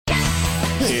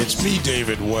Hey, it's me,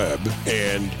 David Webb,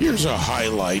 and here's a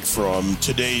highlight from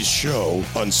today's show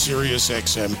on Sirius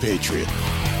XM Patriot.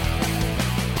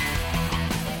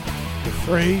 The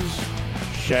phrase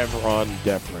Chevron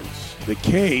deference. The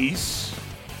case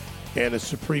and a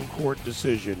Supreme Court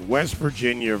decision, West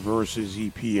Virginia versus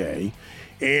EPA,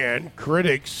 and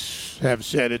critics have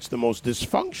said it's the most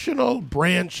dysfunctional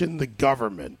branch in the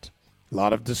government. A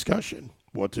lot of discussion.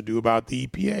 What to do about the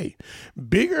EPA.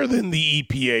 Bigger than the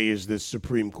EPA is this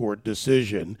Supreme Court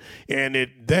decision, and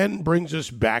it then brings us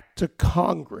back to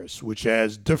Congress, which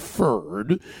has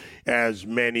deferred, as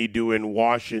many do in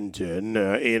Washington,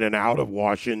 in and out of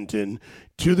Washington,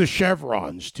 to the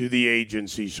chevrons, to the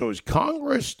agency. So is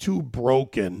Congress too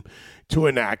broken to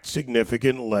enact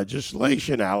significant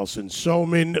legislation? Allison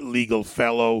Soman, legal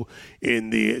fellow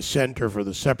in the Center for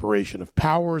the Separation of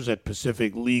Powers at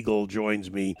Pacific Legal,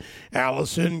 joins me.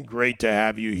 Allison, great to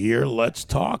have you here. Let's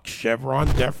talk Chevron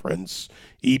deference,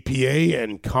 EPA,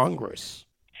 and Congress.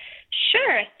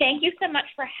 Sure. Thank you so much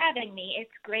for having me.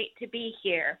 It's great to be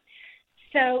here.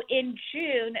 So in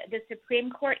June, the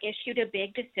Supreme Court issued a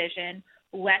big decision,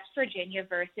 West Virginia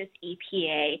versus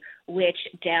EPA, which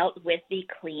dealt with the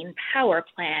Clean Power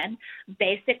Plan.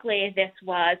 Basically, this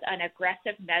was an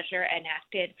aggressive measure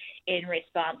enacted in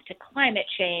response to climate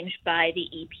change by the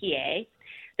EPA.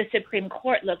 The Supreme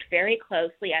Court looked very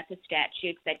closely at the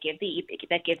statutes that give the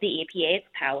EPA its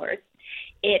powers.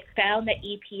 It found that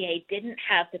EPA didn't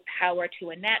have the power to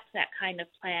enact that kind of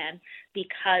plan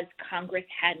because Congress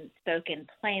hadn't spoken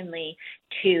plainly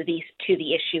to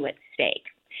the issue at stake.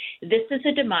 This is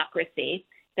a democracy.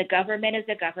 The government is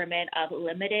a government of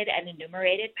limited and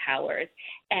enumerated powers,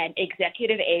 and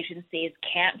executive agencies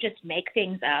can't just make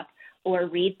things up or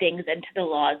read things into the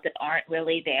laws that aren't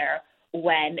really there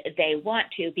when they want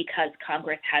to because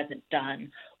Congress hasn't done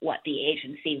what the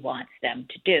agency wants them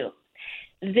to do.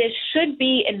 This should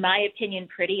be, in my opinion,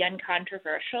 pretty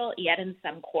uncontroversial, yet in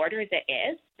some quarters it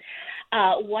is.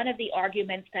 One of the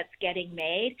arguments that's getting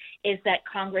made is that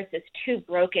Congress is too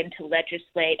broken to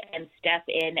legislate and step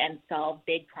in and solve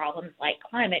big problems like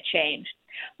climate change.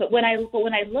 But when I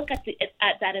look at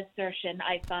that assertion,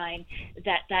 I find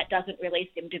that that doesn't really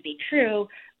seem to be true.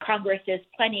 Congress is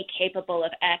plenty capable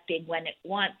of acting when it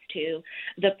wants to.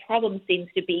 The problem seems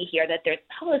to be here that there's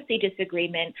policy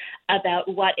disagreement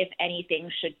about what, if anything,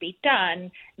 should be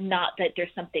done, not that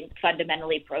there's something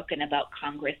fundamentally broken about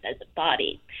Congress as a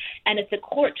body. And if the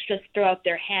courts just throw up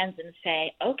their hands and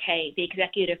say, okay, the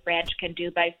executive branch can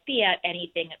do by fiat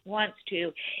anything it wants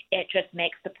to, it just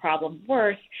makes the problem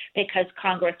worse because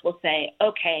Congress will say,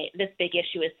 okay, this big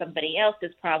issue is somebody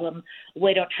else's problem.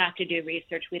 We don't have to do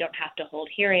research. We don't have to hold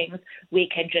hearings. We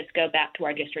can just go back to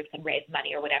our districts and raise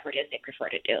money or whatever it is they prefer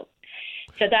to do.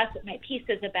 So that's what my piece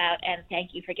is about, and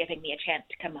thank you for giving me a chance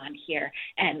to come on here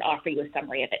and offer you a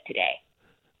summary of it today.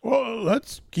 Well,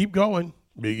 let's keep going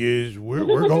because we're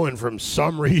going from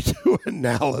summary to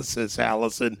analysis,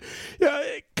 Allison.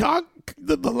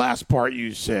 The last part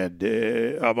you said,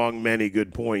 among many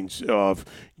good points, of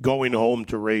going home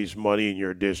to raise money in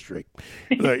your district.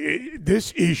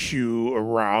 This issue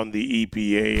around the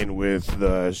EPA and with,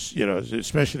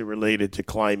 especially related to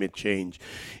climate change,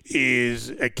 is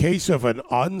a case of an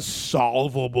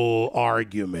unsolvable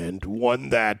argument, one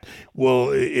that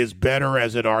is better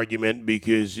as an argument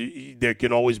because there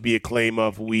can always be a claim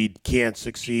of we can't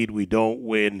succeed, we don't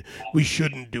win, we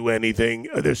shouldn't do anything.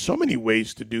 There's so many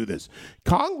ways to do this.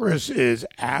 Congress has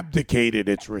abdicated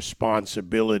its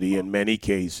responsibility in many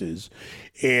cases,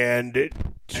 and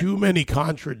too many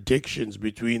contradictions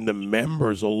between the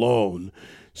members alone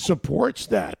supports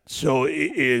that. So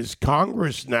is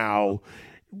Congress now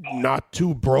not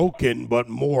too broken, but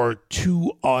more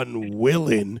too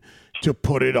unwilling to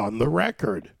put it on the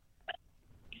record?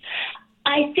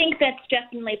 I think that's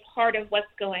definitely part of what's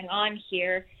going on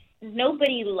here.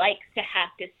 Nobody likes to have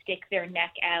to stick their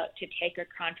neck out to take a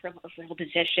controversial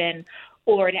position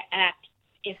or to act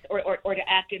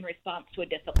in response to a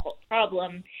difficult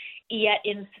problem. Yet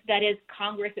that is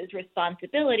Congress's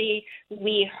responsibility.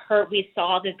 We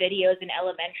saw the videos in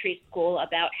elementary school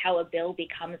about how a bill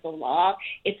becomes a law.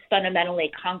 It's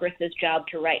fundamentally Congress's job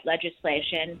to write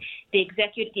legislation. The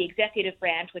executive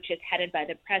branch, which is headed by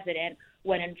the president,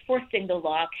 when enforcing the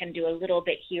law, can do a little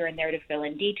bit here and there to fill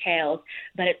in details,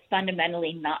 but it's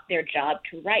fundamentally not their job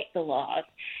to write the laws.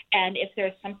 And if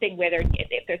there's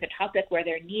if there's a topic where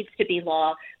there needs to be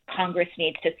law, Congress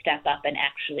needs to step up and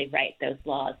actually write those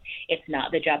laws. It's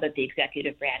not the job of the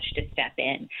executive branch to step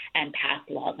in and pass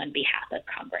laws on behalf of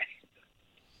Congress.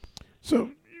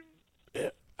 So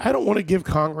I don't want to give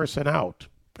Congress an out.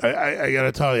 I got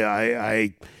to tell you,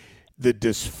 the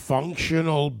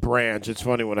dysfunctional branch. It's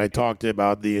funny when I talked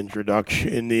about the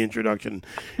introduction. The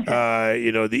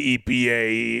EPA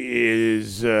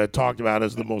is talked about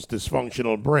as the most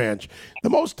dysfunctional branch. The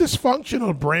most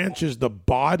dysfunctional branch is the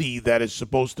body that is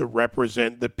supposed to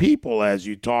represent the people, as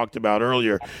you talked about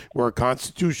earlier. We're a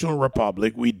constitutional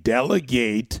republic. We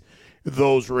delegate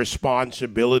those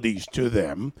responsibilities to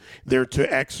them. They're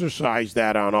to exercise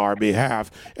that on our behalf.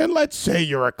 And let's say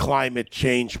you're a climate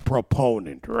change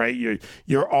proponent, right?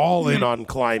 You're all in on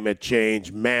climate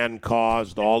change,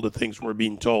 man-caused, all the things we're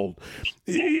being told.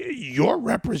 Your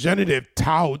representative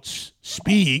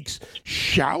speaks,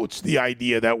 shouts the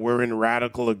idea that we're in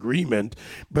radical agreement,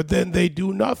 but then they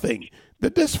do nothing. The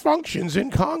dysfunction's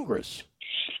in Congress.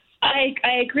 I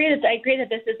agree that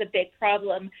this is a big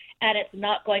problem, and it's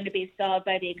not going to be solved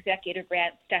by the executive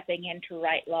branch stepping in to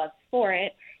write laws for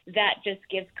it. That just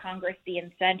gives Congress the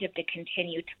incentive to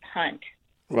continue to punt.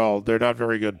 Well, they're not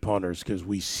very good punters because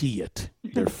we see it.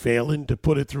 They're failing to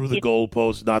put it through the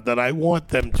goalpost. Not that I want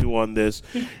them to on this,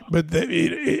 but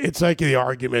it's like the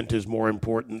argument is more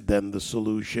important than the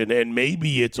solution. And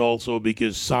maybe it's also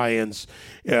because science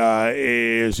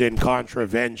is in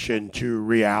contravention to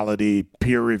reality,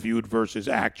 peer-reviewed versus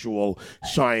actual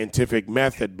scientific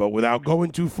method. But without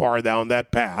going too far down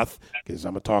that path, because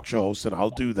I'm a talk show host and I'll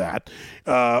do that,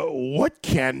 what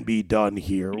can be done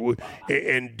here?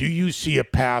 And do you see a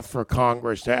path for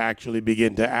Congress to actually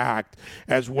begin to act,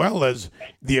 as well as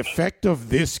the effect of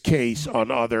this case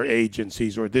on other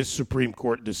agencies, or this Supreme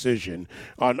Court decision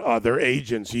on other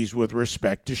agencies with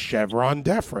respect to Chevron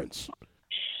deference?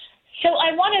 So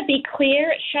I want to be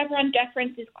clear, Chevron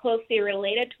deference is closely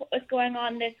related to what was going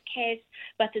on in this case,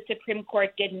 but the Supreme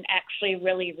Court didn't actually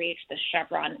really reach the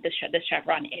Chevron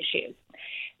issues.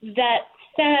 That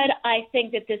said, I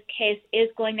think that this case is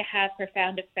going to have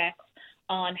profound effects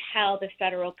on how the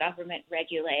federal government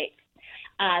regulates.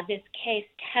 This case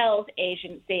tells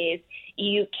agencies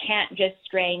you can't just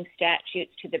strain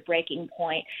statutes to the breaking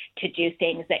point to do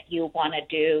things that you want to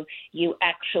do. You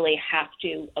actually have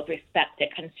to respect the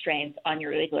constraints on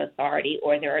your legal authority,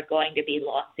 or there are going to be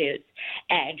lawsuits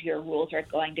and your rules are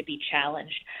going to be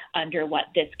challenged under what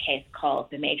this case calls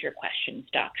the major questions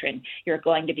doctrine. You're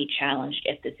going to be challenged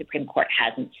if the Supreme Court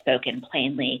hasn't spoken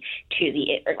plainly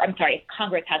if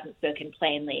Congress hasn't spoken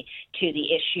plainly to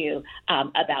the issue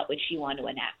about which you want to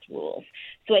enact rules.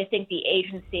 So I think the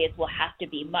agencies will have to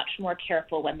be much more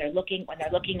careful when they're looking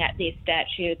at these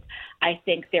statutes. I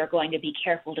think they're going to be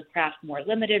careful to craft more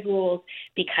limited rules,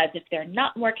 because if they're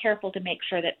not more careful to make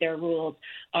sure that their rules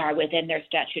are within their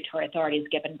statutory authorities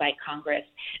given by Congress,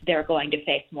 they're going to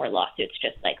face more lawsuits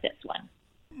just like this one.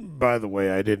 By the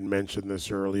way, I didn't mention this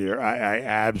earlier. I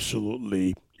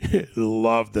absolutely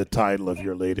love the title of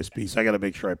your latest piece. I got to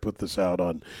make sure I put this out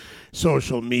on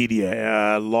social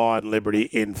media. Law and Liberty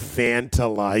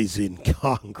infantilizing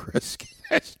Congress.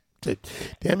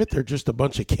 Damn it, they're just a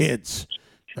bunch of kids.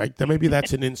 Right? Maybe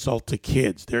that's an insult to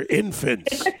kids. They're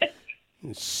infants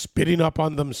spitting up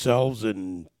on themselves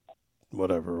and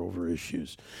whatever over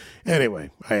issues. Anyway,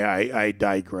 I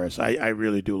digress. I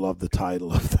really do love the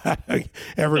title of that.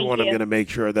 Everyone, I'm going to make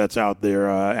sure that's out there.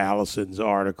 Allison's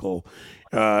article,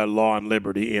 Law and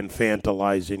Liberty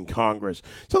infantilizing Congress.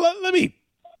 So let me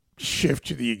shift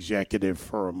to the executive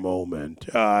for a moment.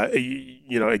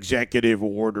 Executive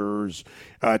orders,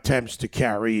 attempts to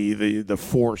carry the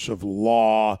force of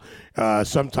law,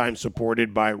 sometimes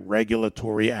supported by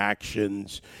regulatory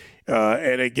actions.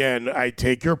 And again, I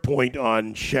take your point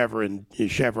on Chevron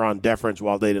deference.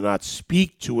 While they do not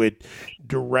speak to it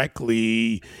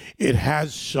directly, it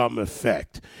has some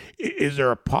effect. Is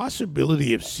there a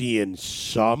possibility of seeing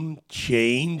some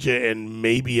change, and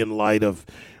maybe in light of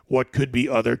what could be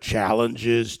other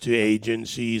challenges to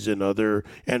agencies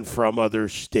and from other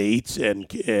states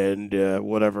and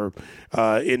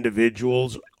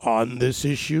individuals on this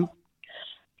issue?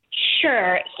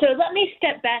 Sure. So let me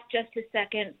step back just a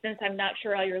second, since I'm not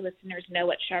sure all your listeners know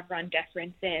what Chevron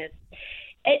deference is.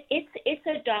 It's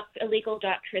a legal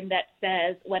doctrine that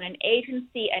says when an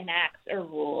agency enacts a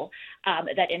rule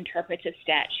that interprets a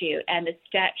statute, and the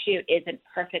statute isn't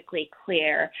perfectly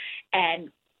clear, and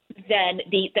then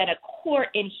a court,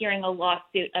 in hearing a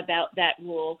lawsuit about that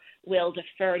rule, will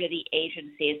defer to the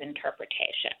agency's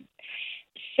interpretation.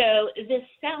 So this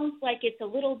sounds like it's a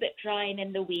little bit drawing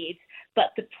in the weeds,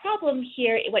 but the problem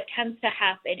here, what tends to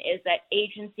happen is that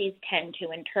agencies tend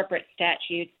to interpret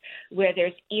statutes where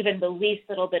there's even the least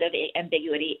little bit of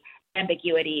ambiguity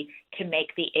ambiguity to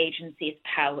make the agency's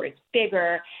powers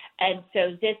bigger. And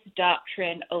so this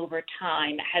doctrine over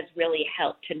time has really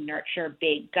helped to nurture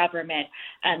big government,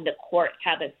 and the courts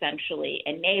have essentially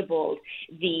enabled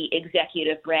the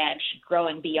executive branch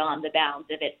growing beyond the bounds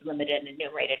of its limited and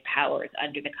enumerated powers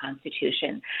under the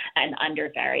Constitution and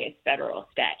under various federal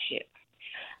statutes.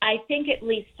 I think at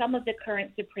least some of the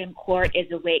current Supreme Court is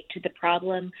awake to the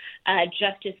problem.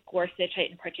 Justice Gorsuch,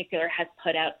 in particular, has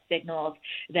put out signals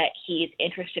that he's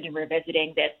interested in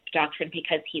revisiting this doctrine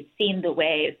because he's seen the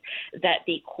ways that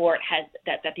the court has,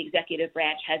 that the executive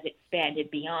branch has expanded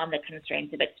beyond the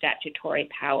constraints of its statutory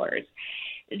powers.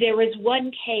 There was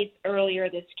one case earlier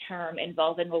this term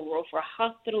involving a rule for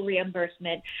hospital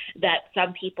reimbursement that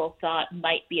some people thought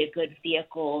might be a good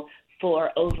vehicle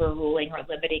for overruling or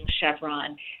limiting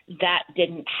Chevron. That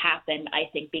didn't happen, I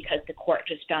think, because the court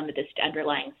just found that this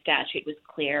underlying statute was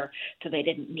clear, so they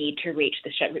didn't need to reach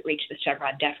the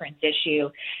Chevron deference issue.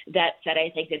 That said,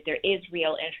 I think that there is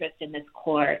real interest in this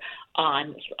court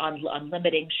on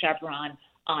limiting Chevron,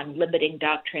 on limiting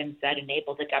doctrines that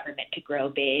enable the government to grow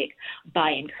big by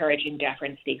encouraging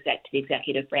deference to the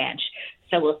executive branch.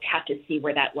 So we'll have to see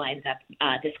where that lines up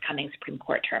this coming Supreme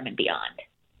Court term and beyond.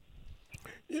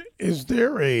 Is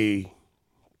there a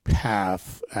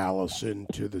path, Allison,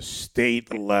 to the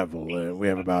state level, and we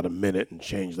have about a minute and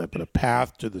change that, but a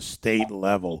path to the state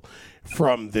level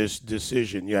from this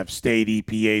decision? You have state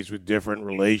EPAs with different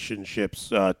relationships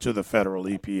to the federal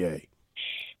EPA.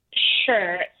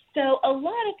 Sure. So a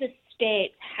lot of the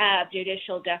states have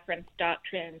judicial deference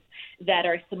doctrines that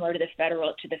are similar to the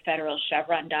federal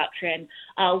Chevron doctrine.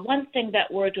 One thing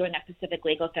that we're doing at Pacific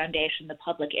Legal Foundation, the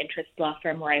public interest law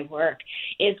firm where I work,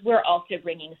 is we're also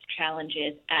bringing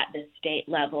challenges at the state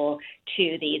level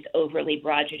to these overly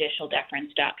broad judicial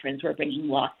deference doctrines. We're bringing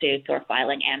lawsuits or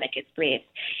filing amicus briefs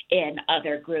in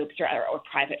other groups or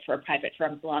private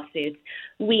firms lawsuits.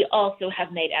 We also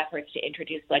have made efforts to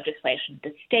introduce legislation at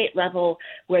the state level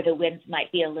where the winds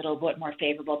might be a little bit more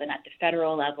favorable than at the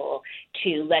federal level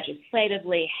to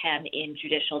legislatively hem in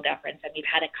judicial deference. And we've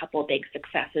had a couple big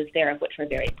successes there, of which we're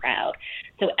very proud.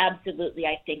 So absolutely,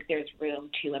 I think there's room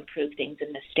to improve things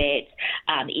in the states,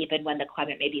 even when the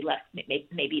climate may be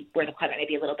where the climate may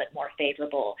be a little bit more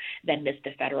favorable than the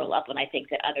federal level. And I think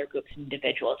that other groups and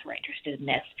individuals who are interested in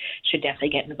this should definitely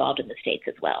get involved in the states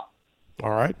as well.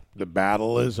 All right. The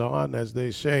battle is on, as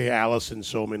they say. Allison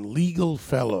Somin, legal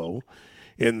fellow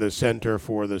in the Center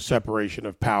for the Separation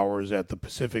of Powers at the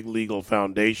Pacific Legal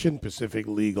Foundation,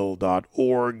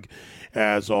 pacificlegal.org.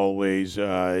 As always,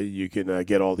 you can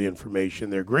get all the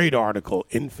information there. Great article,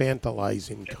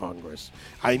 Infantilizing Congress.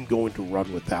 I'm going to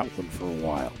run with that one for a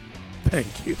while.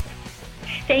 Thank you.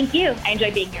 Thank you. I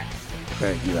enjoy being here.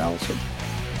 Thank you, Allison.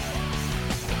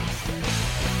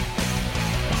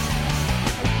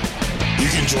 You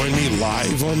can join me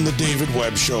live on The David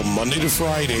Webb Show Monday to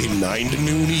Friday, 9 to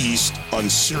noon East on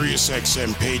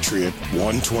SiriusXM Patriot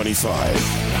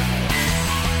 125.